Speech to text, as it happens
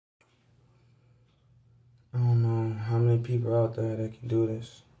people out there that can do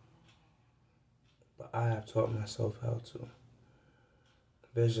this, but I have taught myself how to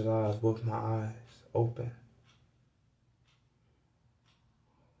visualize with my eyes open.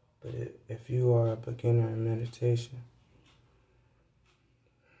 But if you are a beginner in meditation,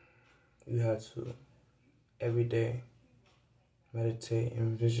 you have to every day meditate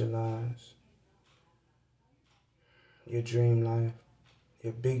and visualize your dream life,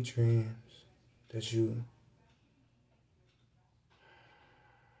 your big dreams that you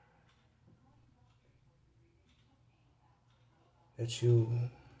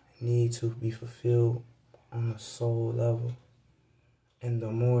need to be fulfilled on a soul level. And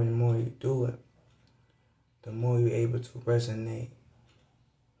the more and more you do it, the more you're able to resonate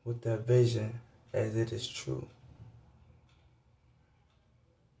with that vision as it is true.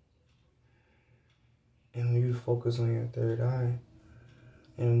 And when you focus on your third eye,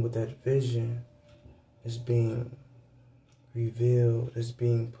 and with that vision is being revealed, is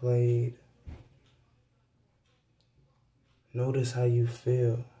being played, notice how you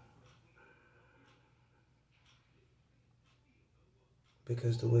feel.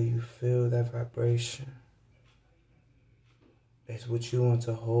 Because the way you feel that vibration is what you want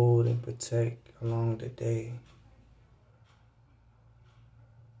to hold and protect along the day.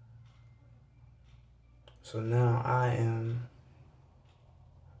 So now I am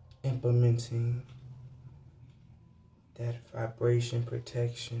implementing that vibration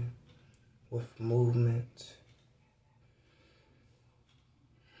protection with movement.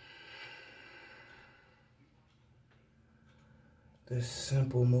 The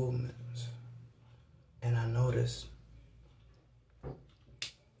simple movements. And I notice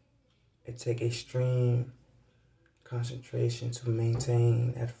it takes extreme concentration to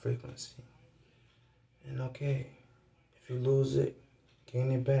maintain that frequency. And okay, if you lose it,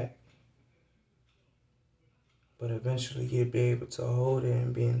 gain it back. But eventually you'll be able to hold it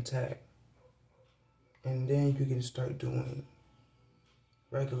and be intact. And then you can start doing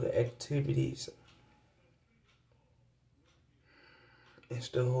regular activities and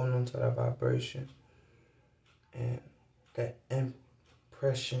still holding on to that vibration and that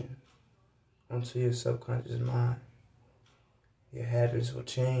impression onto your subconscious mind. Your habits will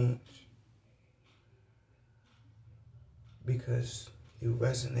change because you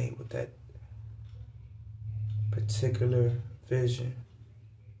resonate with that particular vision.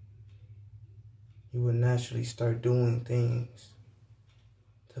 You will naturally start doing things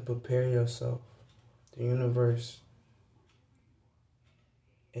to prepare yourself. The universe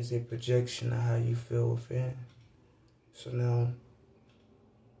is a projection of how you feel within. So now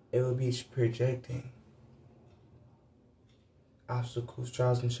it will be projecting obstacles,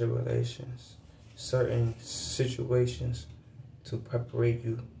 trials and tribulations, certain situations to prepare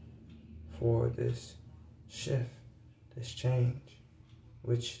you for this shift, this change,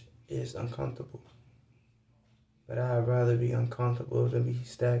 which is uncomfortable. But I'd rather be uncomfortable than be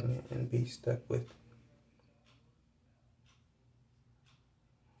stagnant and be stuck with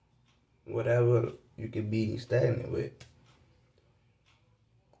whatever you could be stagnant with.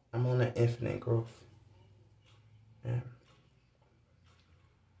 I'm on that infinite growth. And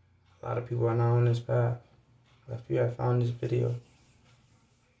a lot of people are not on this path. If you have found this video,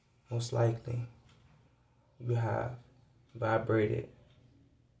 most likely you have vibrated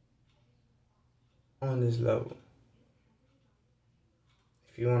on this level.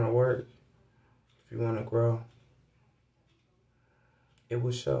 If you want to work, if you want to grow, it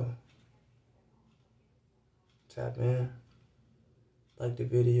will show. Tap in, like the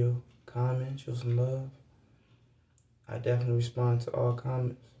video, comment, show some love. I definitely respond to all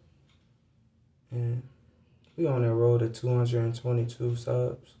comments. And we on that road to 222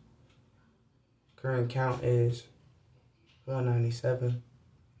 subs. Current count is 197.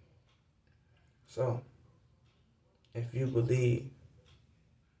 So, if you believe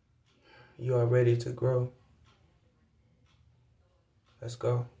you are ready to grow, let's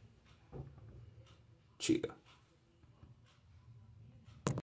go. Cheetah.